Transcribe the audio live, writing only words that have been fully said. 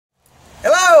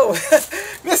Hello,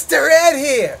 Mr. Ed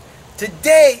here.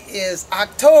 Today is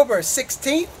October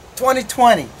 16th,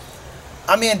 2020.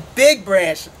 I'm in Big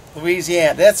Branch,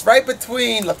 Louisiana. That's right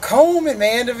between Lacombe and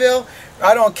Mandeville,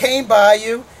 right on Cane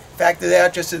Bayou. In fact,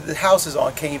 the house is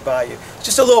on Cane Bayou. It's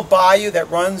just a little bayou that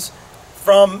runs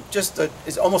from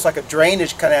it's almost like a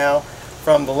drainage canal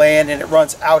from the land, and it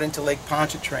runs out into Lake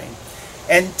Pontchartrain.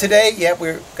 And today, yeah,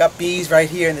 we've got bees right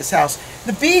here in this house.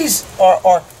 The bees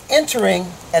are entering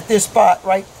at this spot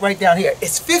right down here.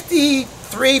 It's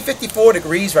 53, 54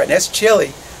 degrees right now. It's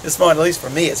chilly this morning, at least for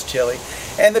me it's chilly.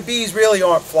 And the bees really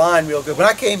aren't flying real good. When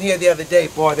I came here the other day,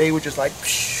 boy, they were just like,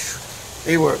 psh,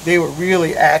 they were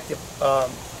really active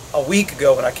a week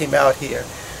ago when I came out here.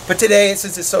 But today,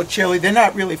 since it's so chilly, they're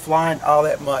not really flying all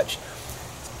that much.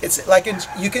 It's like,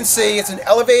 you can see, it's an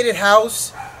elevated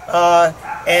house,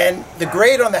 and the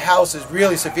grade on the house is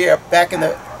really severe. Back in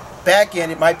the back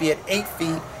end, it might be at 8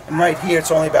 feet, and right here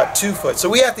it's only about 2 foot. So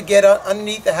we have to get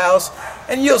underneath the house,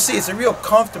 and you'll see it's a real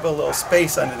comfortable little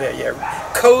space under there.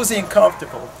 Yeah, cozy and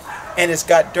comfortable, and it's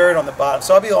got dirt on the bottom.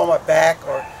 So I'll be on my back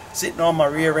or sitting on my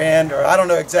rear end, or I don't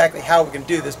know exactly how we can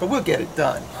do this, but we'll get it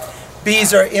done.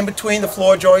 Bees are in between the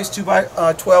floor joists,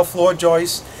 2x12 floor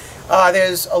joists.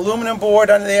 There's aluminum board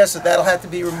under there, so that'll have to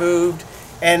be removed,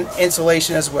 and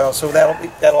insulation as well. So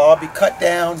that'll all be cut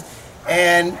down,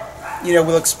 and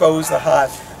we'll expose the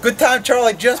hive. Good time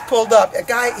Charlie just pulled up. A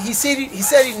guy, he said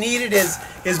he needed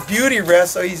his beauty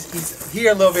rest, so he's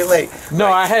here a little bit late.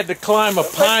 No, I had to climb a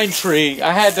pine tree.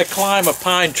 I had to climb a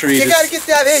pine tree to get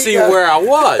down there, see where I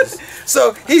was.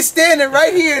 So he's standing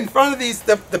right here in front of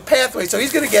the pathway, so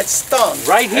he's going to get stung.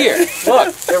 Right here.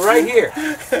 Look, they're right here.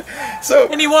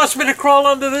 And he wants me to crawl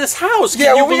under this house.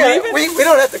 Can you believe it? We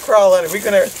don't have to crawl under it. We're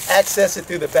going to access it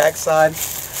through the backside.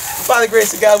 By the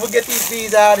grace of God, we'll get these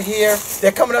bees out of here.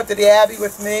 They're coming up to the Abbey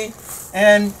with me,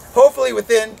 and hopefully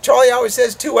within, Charlie always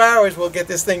says 2 hours we'll get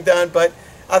this thing done, but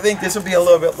I think this will be a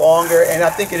little bit longer, and I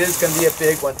think it is going to be a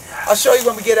big one. I'll show you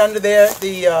when we get under there,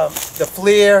 the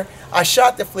flare. I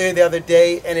shot the flare the other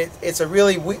day, and it's a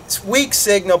really weak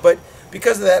signal, but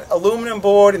because of that aluminum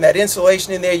board and that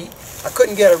insulation in there, I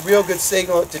couldn't get a real good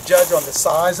signal to judge on the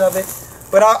size of it.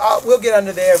 But we'll get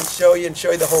under there and show you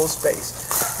the whole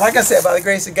space. Like I said, by the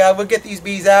grace of God, we'll get these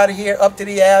bees out of here, up to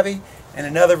the Abbey, and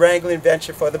another wrangling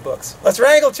venture for the books. Let's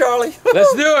wrangle, Charlie.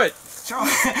 Let's do it.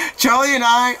 Charlie and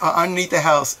I are underneath the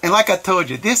house, and like I told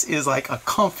you, this is like a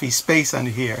comfy space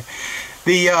under here.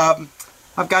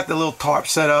 I've got the little tarp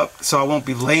set up so I won't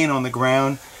be laying on the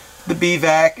ground. The bee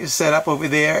vac is set up over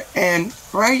there, and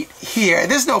right here,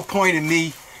 there's no point in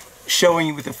me showing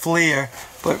you with the flare,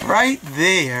 but right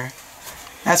there,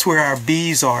 that's where our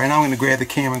bees are, and I'm going to grab the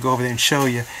camera and go over there and show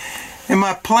you. And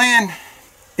my plan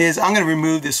is I'm going to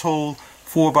remove this whole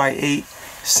 4x8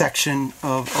 section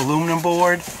of aluminum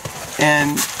board,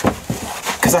 and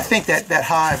because I think that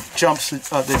hive jumps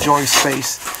the joist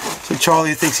space. So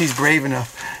Charlie thinks he's brave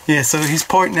enough. Yeah, so he's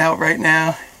pointing out right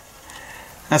now.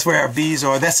 That's where our bees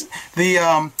are. That's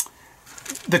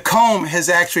the comb has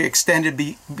actually extended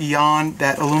beyond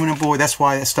that aluminum board. That's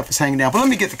why that stuff is hanging down. But let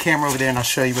me get the camera over there and I'll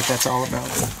show you what that's all about.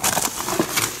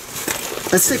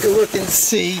 Let's take a look and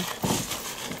see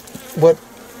what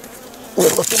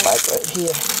we're looking like right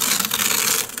here.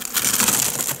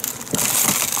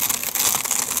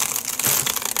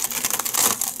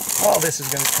 All this is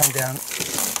going to come down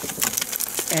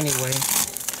anyway.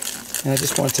 And I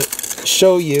just want to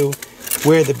show you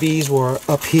where the bees were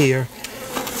up here.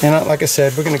 And like I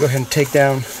said, we're going to go ahead and take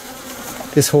down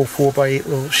this whole 4x8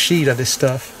 little sheet of this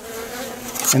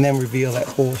stuff and then reveal that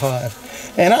whole hive.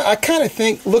 And I kind of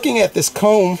think, looking at this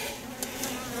comb,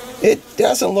 it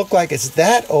doesn't look like it's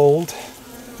that old.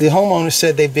 The homeowner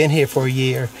said they've been here for a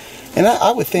year. And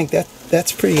I would think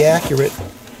that's pretty accurate.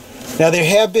 Now, there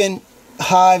have been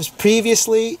hives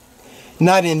previously,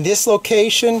 not in this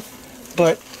location,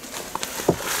 but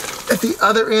at the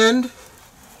other end,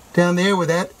 down there where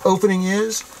that opening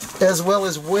is, as well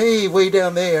as way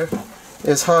down there.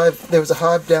 There was a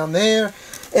hive down there,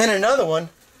 and another one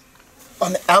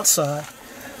on the outside.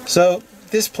 So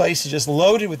this place is just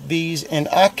loaded with bees, and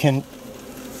I can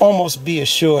almost be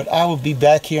assured I will be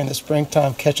back here in the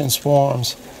springtime catching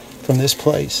swarms from this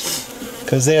place,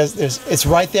 because it's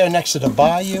right there next to the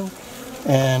bayou,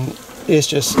 and it's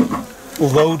just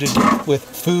loaded with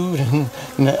food and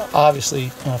obviously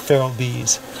feral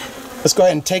bees. Let's go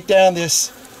ahead and take down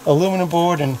this aluminum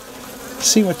board and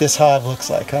see what this hive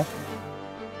looks like, huh?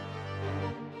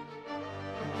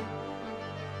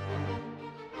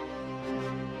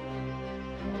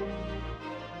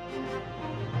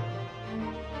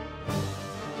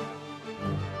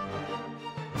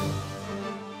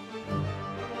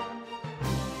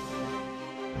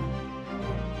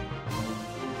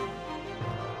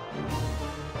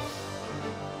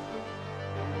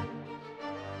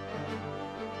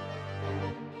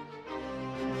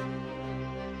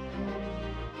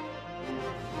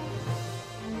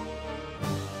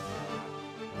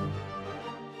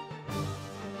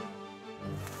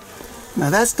 Now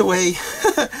that's the way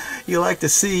you like to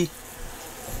see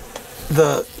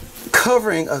the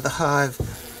covering of the hive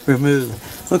removed.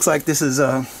 Looks like this is,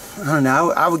 I don't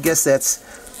know, I would guess that's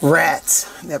rats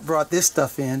that brought this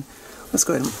stuff in. Let's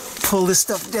go ahead and pull this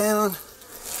stuff down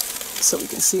so we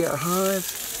can see our hive.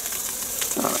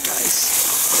 Oh, nice.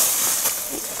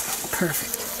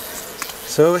 Perfect.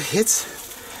 So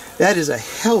that is a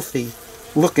healthy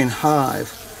looking hive.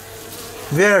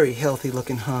 Very healthy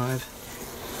looking hive.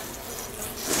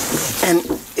 And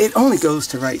it only goes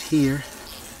to right here.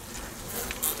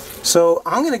 So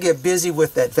I'm going to get busy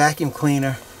with that vacuum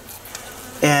cleaner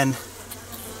and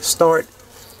start.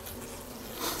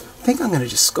 I think I'm going to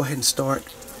just go ahead and start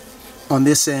on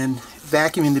this end,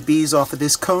 vacuuming the bees off of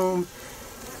this comb,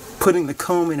 putting the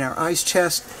comb in our ice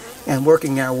chest, and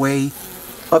working our way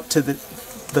up to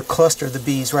the cluster of the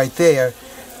bees right there.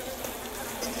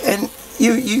 And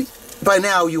you by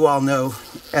now you all know,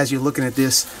 as you're looking at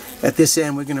this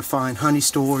end we're going to find honey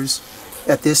stores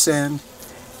at this end,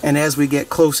 and as we get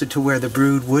closer to where the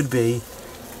brood would be,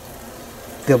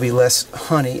 there'll be less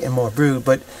honey and more brood.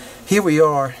 But here we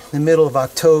are in the middle of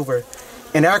October,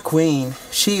 and our queen,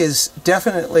 she's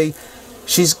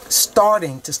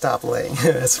starting to stop laying.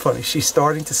 That's funny, she's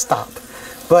starting to stop.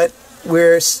 But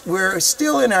we're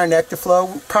still in our nectar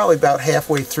flow, probably about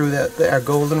halfway through our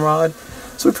goldenrod.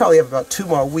 So we probably have about 2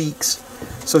 more weeks.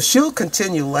 So she'll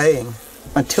continue laying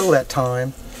until that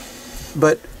time,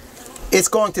 but it's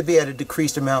going to be at a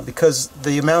decreased amount because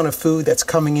the amount of food that's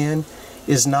coming in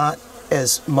is not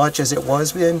as much as it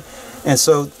was been. And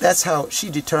so that's how she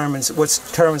determines, what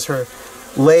determines her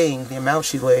laying, the amount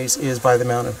she lays, is by the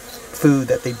amount of food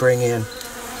that they bring in.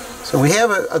 So we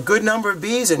have a good number of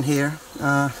bees in here.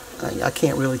 I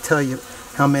can't really tell you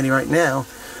how many right now,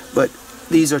 but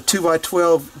these are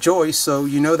 2x12 joists, so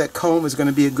you know that comb is going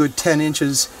to be a good 10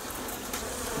 inches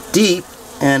deep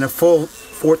and a full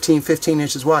 14, 15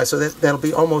 inches wide. So that'll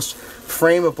be almost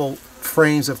frameable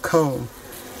frames of comb.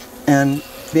 And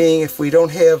being if we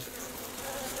don't have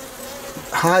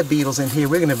hive beetles in here,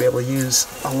 we're going to be able to use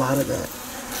a lot of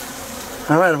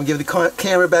that. Alright, I'm going to give the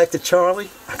camera back to Charlie.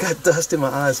 I got dust in my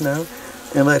eyes now.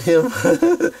 And let him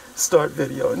start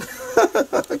videoing.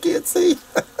 I can't see.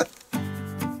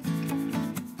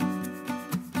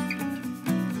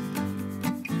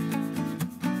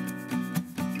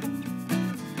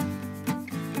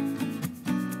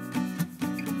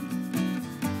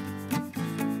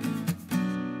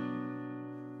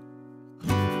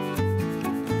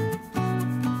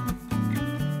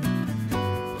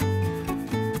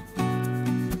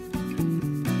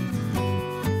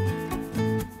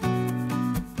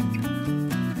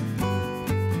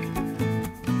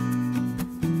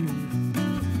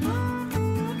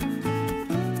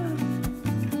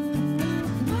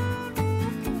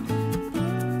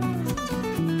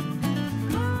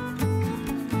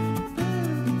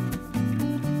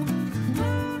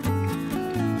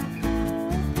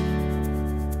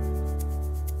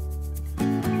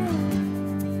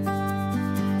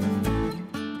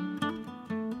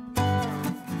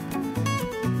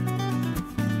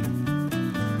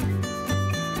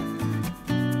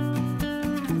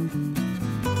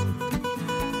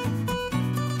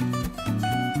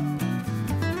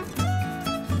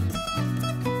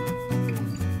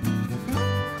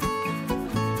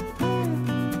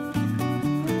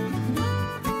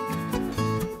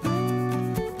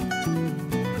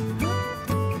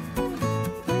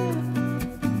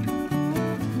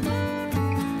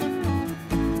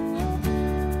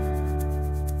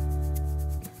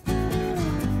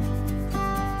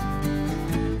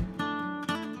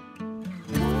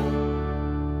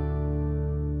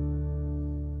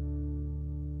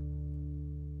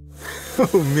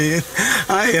 Oh man,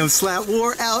 I am slap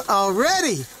wore out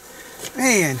already.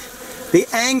 Man, the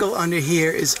angle under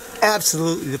here is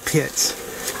absolutely the pits.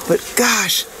 But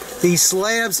gosh, these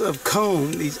slabs of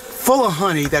comb, these full of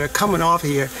honey that are coming off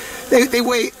here, they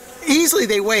weigh, easily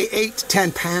they weigh 8 to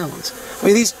 10 pounds. I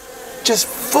mean, these just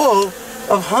full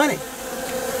of honey.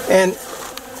 And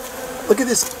look at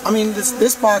this, I mean,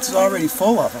 this box is already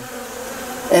full of them.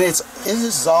 And this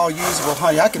is all usable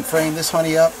honey. I can frame this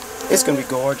honey up. It's going to be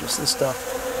gorgeous, this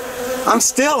stuff. I'm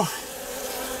still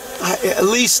at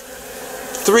least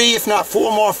 3, if not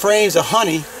 4 more frames of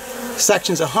honey,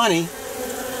 sections of honey,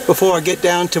 before I get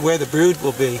down to where the brood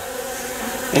will be.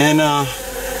 And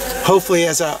hopefully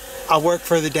as I work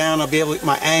further down, I'll be able to,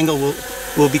 my angle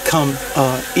will become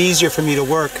easier for me to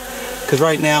work. Because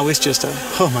right now it's just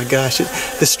oh my gosh,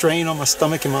 the strain on my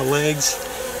stomach and my legs,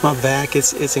 my back,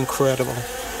 it's incredible.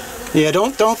 Yeah,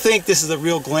 don't think this is a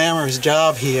real glamorous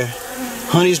job here.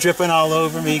 Honey's dripping all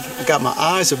over me. I got my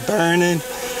eyes are burning.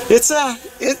 It's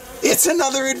It's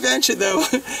another adventure though.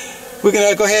 We're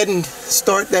gonna go ahead and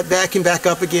start that vacuum back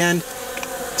up again.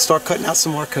 Start cutting out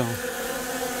some more comb.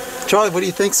 Charlie, what do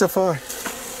you think so far?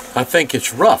 I think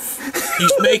it's rough.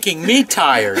 He's making me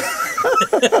tired.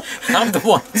 I'm the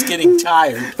one that's getting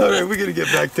tired. All right, we're gonna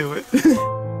get back to it.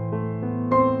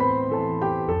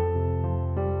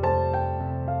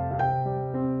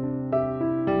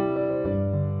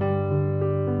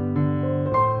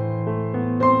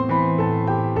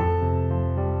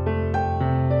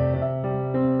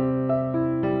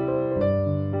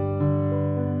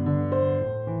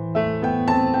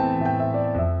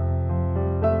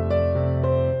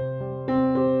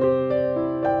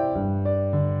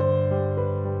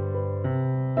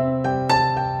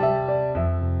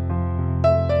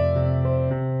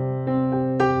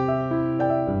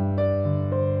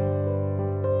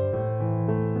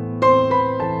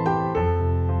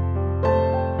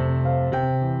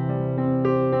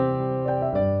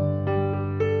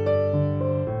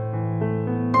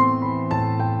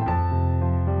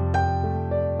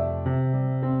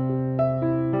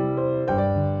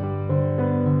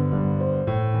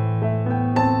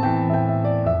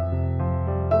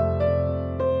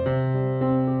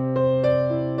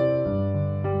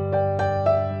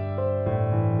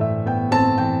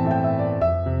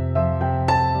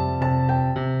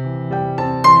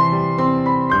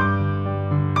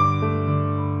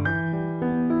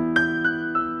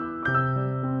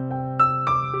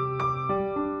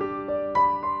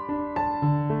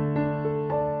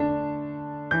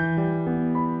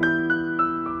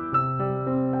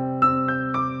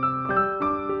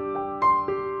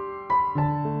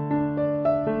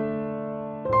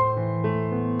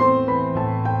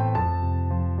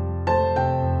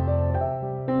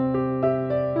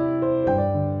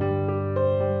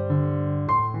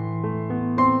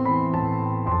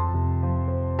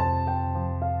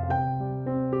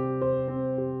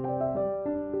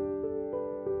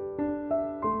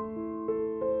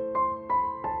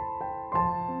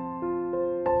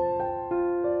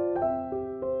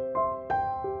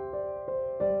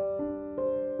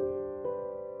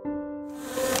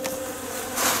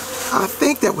 I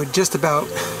think that we're just about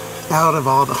out of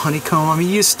all the honeycomb. I mean,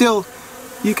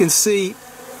 you can see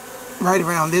right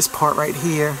around this part right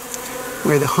here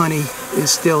where the honey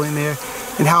is still in there,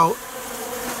 and how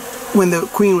when the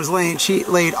queen was laying, she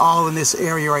laid all in this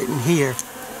area right in here.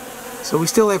 So we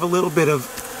still have a little bit of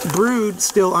brood,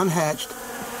 still unhatched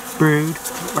brood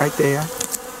right there.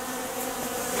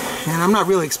 And I'm not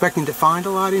really expecting to find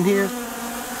a lot in here,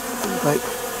 but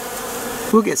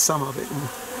we'll get some of it.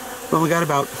 Well, we got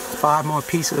about 5 more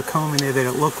pieces of comb in there that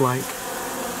it looked like.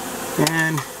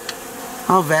 And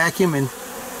I'll vacuum, and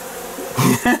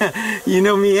you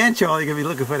know me and Charlie are going to be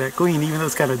looking for that queen, even though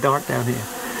it's kind of dark down here.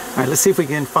 All right, let's see if we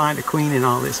can find a queen in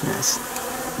all this mess.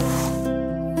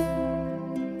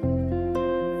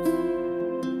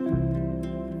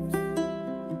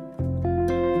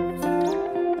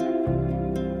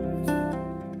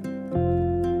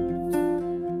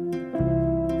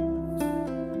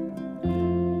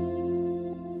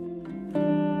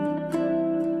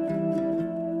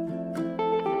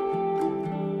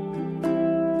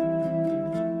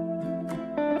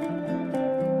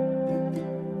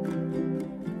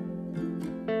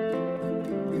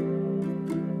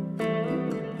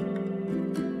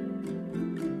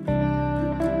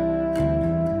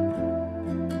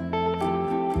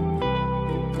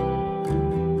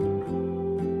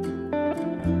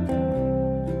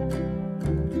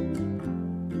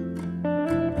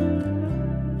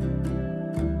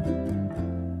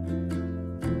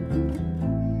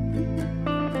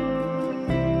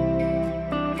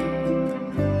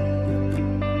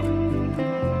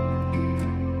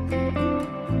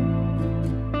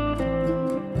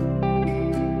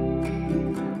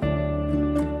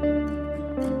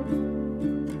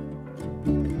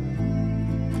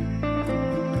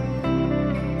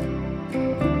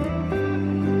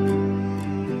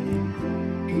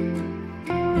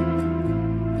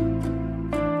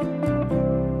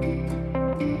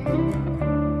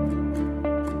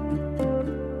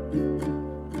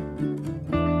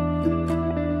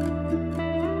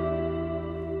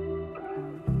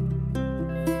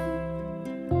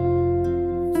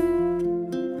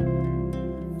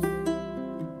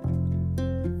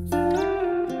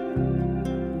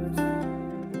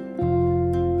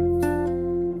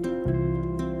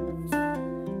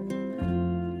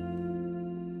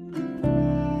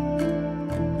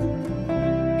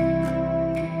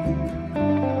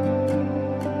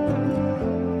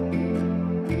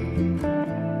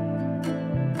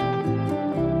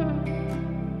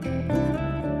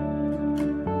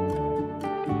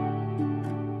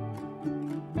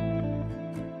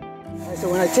 So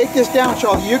when I take this down,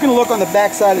 Charlie, you're going to look on the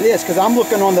back side of this because I'm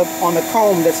looking on the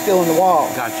comb that's still in the wall.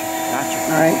 Gotcha.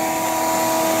 All right.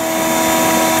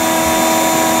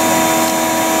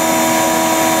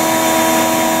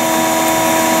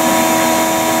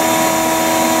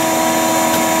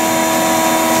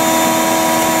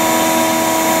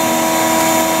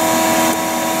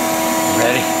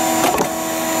 Ready?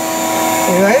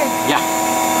 You ready? Yeah.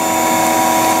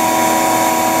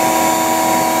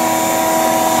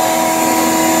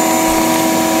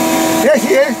 There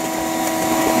she is.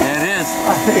 There it is.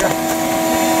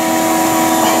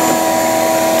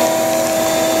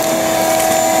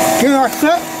 Give me our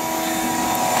clip.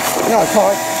 No,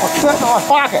 Charlie. Our clip in my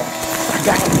pocket.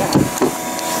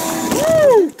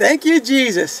 Woo! Thank you,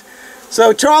 Jesus.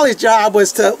 So Charlie's job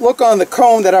was to look on the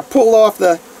comb that I pulled off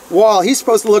the wall. He's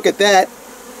supposed to look at that.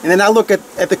 And then I look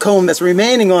at the comb that's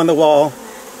remaining on the wall.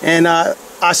 And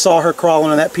I saw her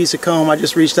crawling on that piece of comb. I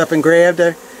just reached up and grabbed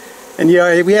her. And we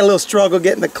had a little struggle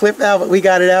getting the clip out, but we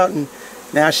got it out, and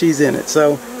now she's in it.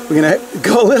 So we're going to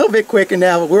go a little bit quicker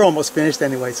now, but we're almost finished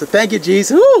anyway. So thank you,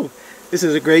 Jesus. Woo! This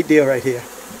is a great deal right here.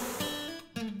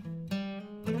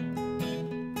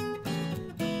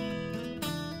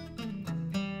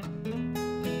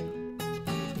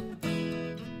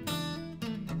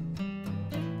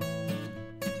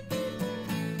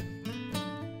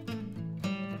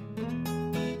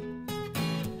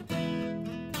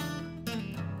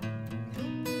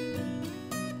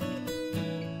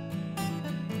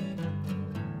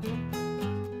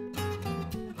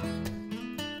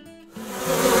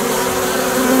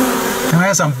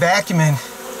 As I'm vacuuming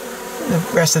the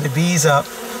rest of the bees up,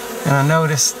 and I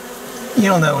noticed,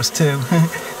 you'll notice too,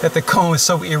 that the comb is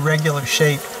so irregular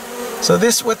shaped. So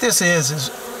what this is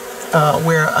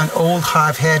where an old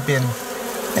hive had been,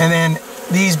 and then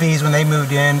these bees, when they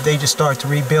moved in, they just started to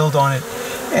rebuild on it.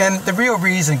 And the real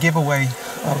reason, giveaway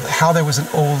of how there was an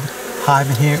old hive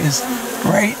in here is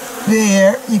right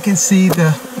there. You can see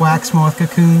the wax moth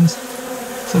cocoons.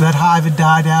 So that hive had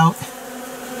died out.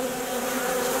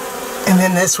 And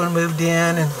then this one moved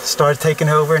in and started taking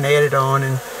over and added on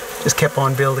and just kept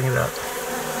on building it up.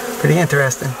 Pretty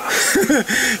interesting.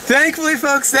 Thankfully,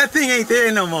 folks, that thing ain't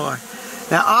there no more.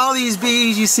 Now, all these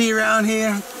bees you see around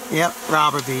here, yep,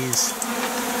 robber bees.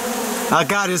 I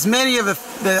got as many of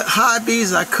the hive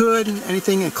bees as I could,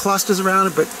 anything in clusters around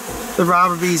it, but the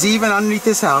robber bees, even underneath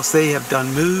this house, they have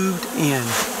done moved in.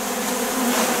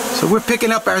 So we're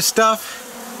picking up our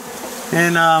stuff,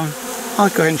 and I'll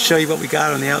go ahead and show you what we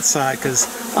got on the outside because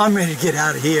I'm ready to get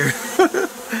out of here. There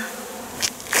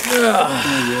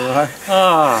you are.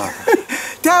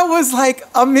 That was like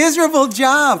a miserable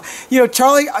job. You know,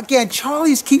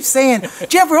 Charlie's keeps saying,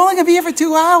 Jeff, we're only going to be here for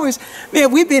 2 hours.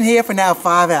 Man, we've been here for now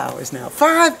 5 hours now.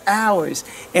 5 hours.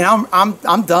 And I'm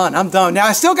done. I'm done. Now,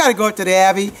 I still got to go up to the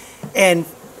Abbey and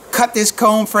cut this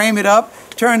comb, frame it up,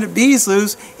 turn the bees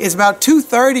loose. It's about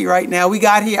 2:30 right now. I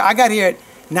got here at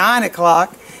 9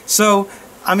 o'clock. So,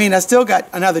 I mean, I still got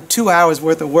another 2 hours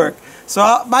worth of work. So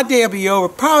my day will be over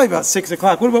probably about 6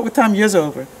 o'clock. What time yours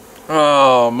over?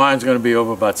 Oh, mine's going to be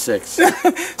over about 6.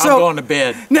 I'm going to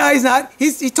bed. No, he's not.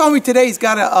 He told me today he's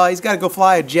got to go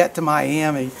fly a jet to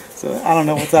Miami. So I don't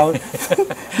know what's out.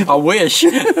 I wish.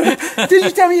 Did you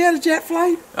tell me you had a jet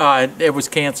flight? It was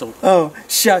canceled. Oh,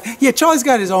 shut. Yeah, Charlie's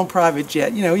got his own private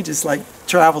jet. You know, he just like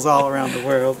travels all around the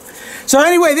world. So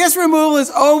anyway, this removal is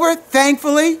over,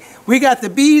 thankfully. We got the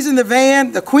bees in the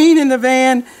van, the queen in the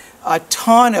van, a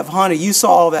ton of honey. You saw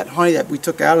all that honey that we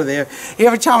took out of there.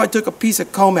 Every time I took a piece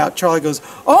of comb out, Charlie goes,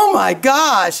 "Oh my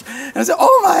gosh!" And I said,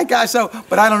 "Oh my gosh!" So,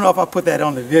 but I don't know if I put that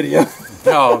on the video.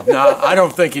 No, I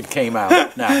don't think it came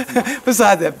out. No.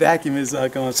 Besides, that vacuum is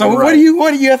going. So, right.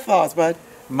 What are your thoughts, bud?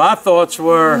 My thoughts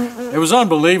were, it was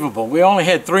unbelievable. We only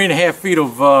had 3.5 feet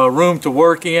of room to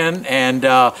work in, and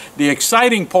the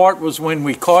exciting part was when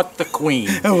we caught the queen.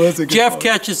 That was a good Jeff part.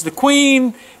 catches the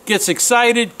queen, gets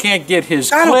excited, can't get his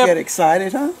clip. I don't get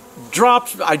excited, huh?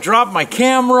 I dropped my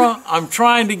camera. I'm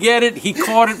trying to get it. He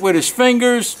caught it with his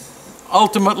fingers.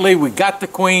 Ultimately, we got the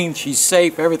queen. She's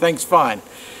safe. Everything's fine.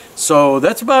 So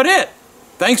that's about it.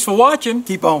 Thanks for watching.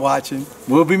 Keep on watching.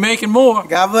 We'll be making more.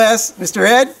 God bless. Mr.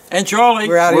 Ed. And Charlie.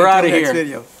 We're out of here. Next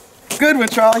Video. Good one,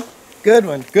 Charlie. Good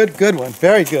one. Good one.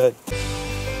 Very good.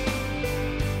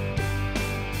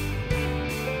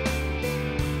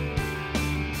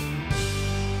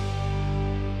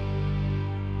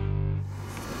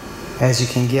 As you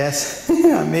can guess,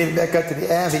 I made it back up to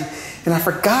the Abbey, and I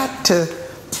forgot to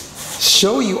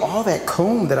show you all that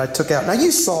comb that I took out. Now you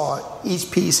saw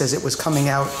each piece as it was coming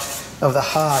out of the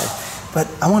hive, but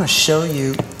I want to show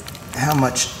you how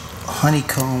much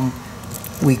honeycomb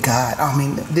we got. I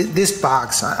mean, this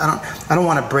box, I don't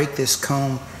want to break this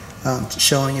comb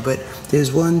showing you, but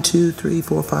there's 1, 2, 3,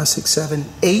 4, 5, 6, 7,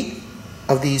 8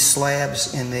 of these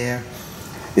slabs in there.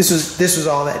 This was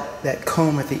all that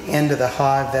comb at the end of the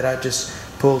hive that I just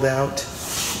pulled out.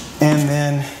 And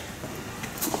then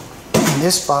in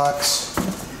this box,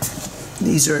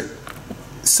 these are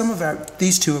some of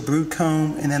these two are brood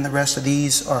comb, and then the rest of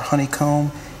these are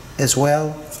honeycomb as well.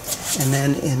 And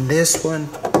then in this one,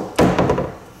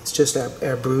 it's just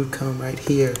our brood comb right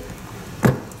here.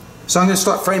 So I'm going to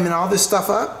start framing all this stuff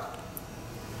up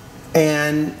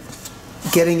and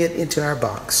getting it into our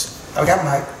box. I've got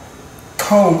my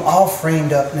comb all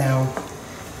framed up now.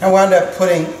 I wound up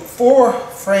putting 4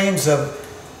 frames of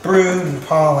brood and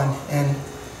pollen and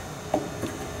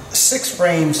 6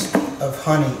 frames of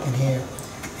honey in here.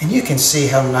 And you can see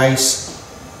how nice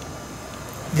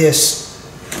this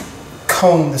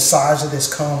comb, the size of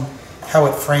this comb, how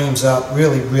it frames up.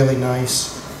 Really, really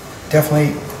nice.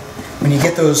 Definitely, when you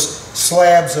get those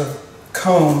slabs of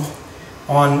comb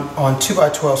on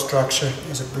 2x12 structure,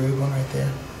 there's a brood one right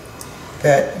there,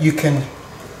 that you can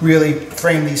really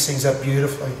frame these things up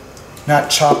beautifully. Not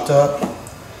chopped up.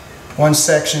 One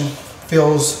section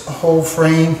fills a whole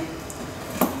frame,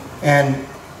 and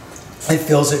it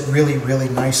fills it really, really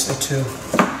nicely too.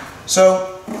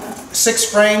 So 6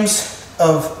 frames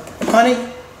of honey.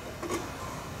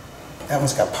 That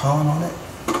one's got pollen on it.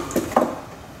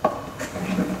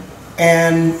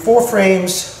 And 4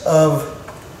 frames of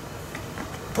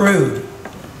brood,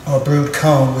 or brood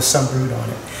comb with some brood on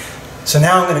it. So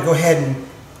now I'm going to go ahead and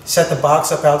set the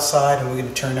box up outside, and we're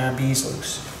going to turn our bees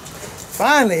loose.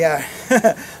 Finally, our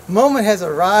moment has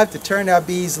arrived to turn our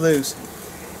bees loose.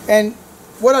 And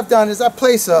what I've done is I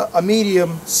place a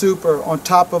medium super on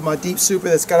top of my deep super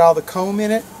that's got all the comb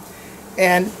in it,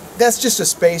 and that's just a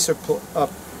spacer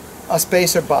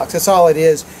box. That's all it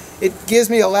is. It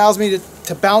allows me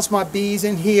to bounce my bees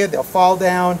in here. They'll fall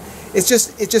down. It's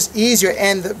just easier.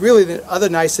 And really the other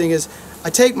nice thing is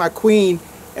I take my queen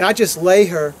and I just lay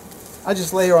her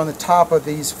on the top of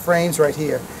these frames right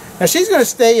here. Now she's going to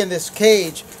stay in this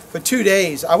cage for 2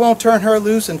 days. I won't turn her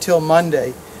loose until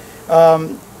Monday.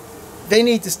 They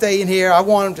need to stay in here. I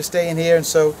want them to stay in here, and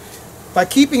so by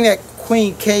keeping that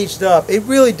queen caged up, it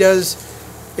really does.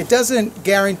 It doesn't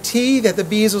guarantee that the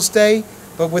bees will stay,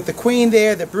 but with the queen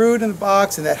there, the brood in the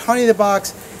box, and that honey in the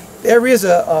box, there is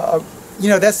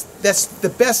that's the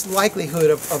best likelihood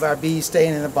of our bees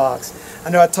staying in the box.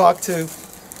 I know I talked to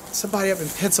somebody up in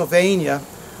Pennsylvania,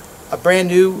 a brand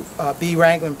new bee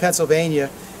wrangler in Pennsylvania,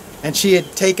 and she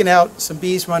had taken out some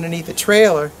bees from underneath the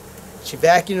trailer. She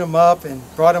vacuumed them up and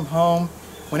brought them home,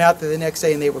 went out there the next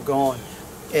day, and they were gone.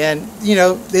 And you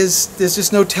know, there's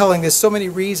just no telling. There's so many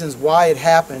reasons why it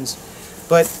happens,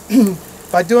 but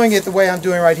by doing it the way I'm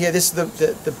doing right here, this is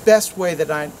the best way that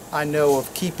I know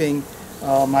of keeping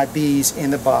my bees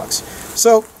in the box.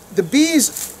 So the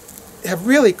bees have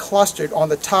really clustered on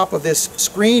the top of this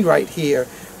screen right here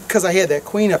because I had that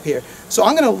queen up here. So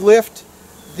I'm going to lift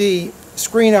the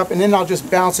screen up, and then I'll just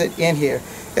bounce it in here.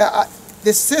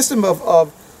 This system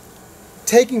of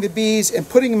taking the bees and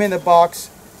putting them in the box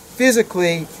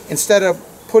physically instead of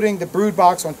putting the brood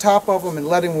box on top of them and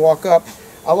letting them walk up,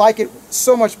 I like it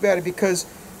so much better, because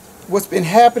what's been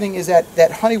happening is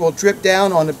that honey will drip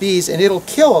down on the bees and it'll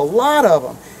kill a lot of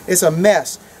them. It's a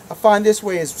mess. I find this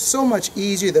way is so much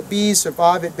easier. The bees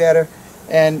survive it better,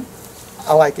 and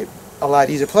I like it a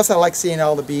lot easier. Plus I like seeing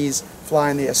all the bees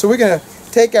flying there. So we're going to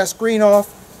take our screen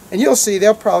off, and you'll see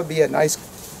there'll probably be a nice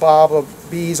bob of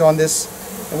bees on this,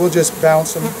 and we'll just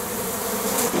bounce them.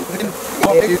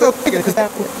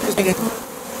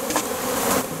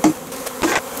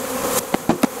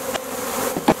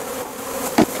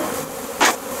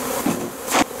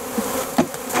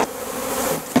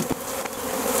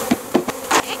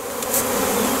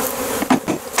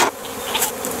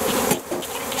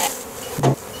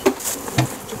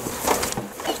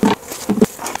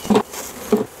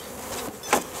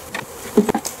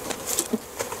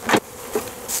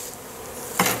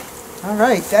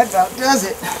 Alright, that about does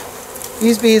it.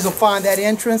 These bees will find that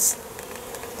entrance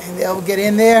and they'll get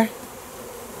in there,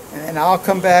 and then I'll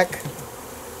come back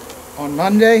on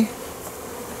Monday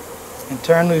and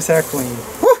turn loose our queen.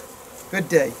 Whew! Good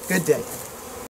day, good day.